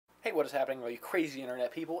Hey, what is happening, all you crazy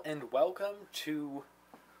internet people, and welcome to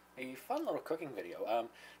a fun little cooking video.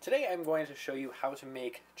 Today I'm going to show you how to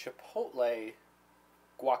make Chipotle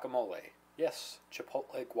guacamole. Yes,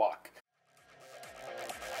 Chipotle guac.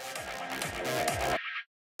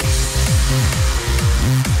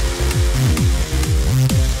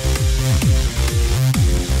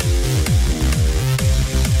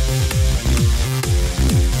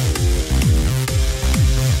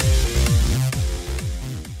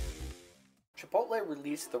 Chipotle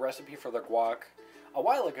released the recipe for the guac a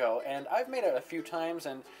while ago, and I've made it a few times,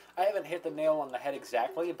 and I haven't hit the nail on the head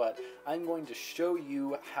exactly, but I'm going to show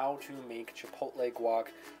you how to make Chipotle guac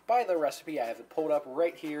by the recipe. I have it pulled up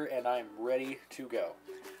right here, and I'm ready to go.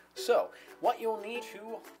 So, what you'll need: 2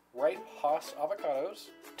 ripe Hass avocados,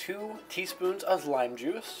 2 teaspoons of lime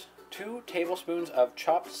juice, 2 tablespoons of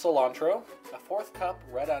chopped cilantro, a 1/4 cup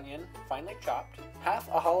red onion, finely chopped, half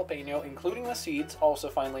a jalapeno, including the seeds, also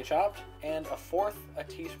finely chopped, and 1/4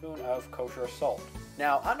 teaspoon of kosher salt.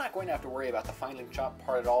 Now, I'm not going to have to worry about the finely chopped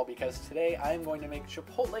part at all, because today I'm going to make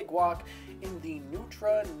Chipotle guac in the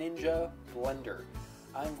Nutra Ninja blender.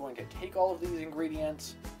 I'm going to take all of these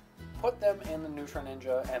ingredients, put them in the Nutra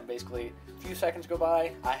Ninja, and basically a few seconds go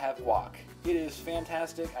by, I have guac. It is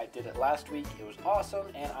fantastic. I did it last week. It was awesome,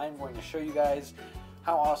 and I'm going to show you guys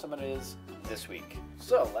how awesome it is this week.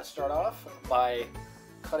 So let's start off by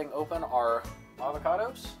cutting open our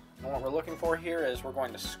avocados. And what we're looking for here is we're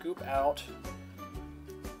going to scoop out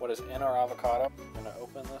what is in our avocado. I'm going to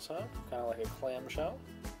open this up, kind of like a clamshell.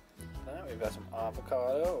 Now we've got some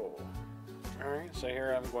avocado. Alright, so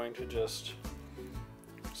here I'm going to just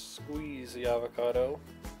squeeze the avocado.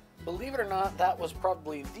 Believe it or not, that was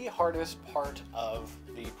probably the hardest part of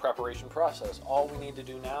the preparation process. All we need to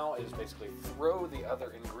do now is basically throw the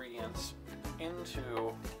other ingredients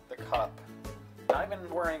into the cup. I've been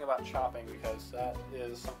worrying about chopping because that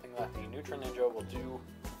is something that the Nutra Ninja will do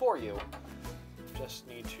for you. Just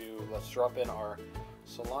need to, let's drop in our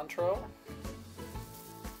cilantro.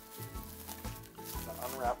 I'm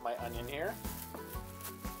gonna unwrap my onion here.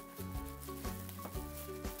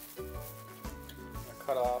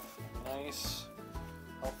 Cut off a nice,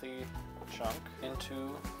 healthy chunk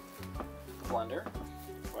into the blender.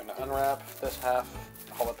 I'm going to unwrap this half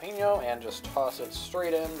jalapeno and just toss it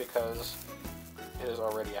straight in because it is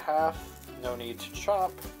already a half. No need to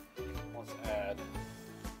chop. Let's add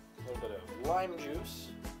a little bit of lime juice.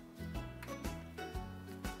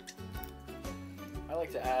 I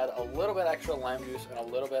like to add a little bit extra lime juice and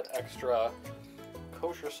a little bit extra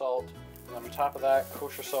kosher salt. And on top of that,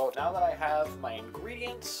 kosher salt. Now that I have my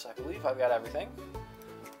ingredients, I believe I've got everything,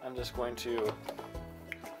 I'm just going to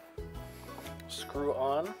screw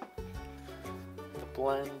on the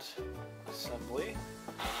blend assembly.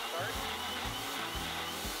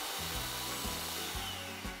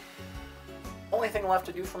 Only thing left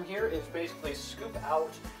to do from here is basically scoop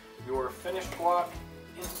out your finished guac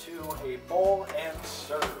into a bowl and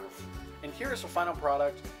serve. And here's the final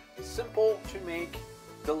product. Simple to make,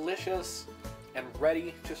 delicious, and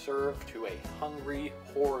ready to serve to a hungry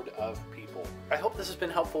horde of people. I hope this has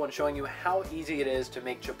been helpful in showing you how easy it is to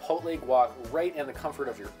make Chipotle guac right in the comfort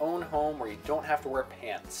of your own home where you don't have to wear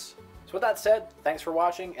pants. So with that said, thanks for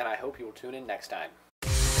watching, and I hope you will tune in next time.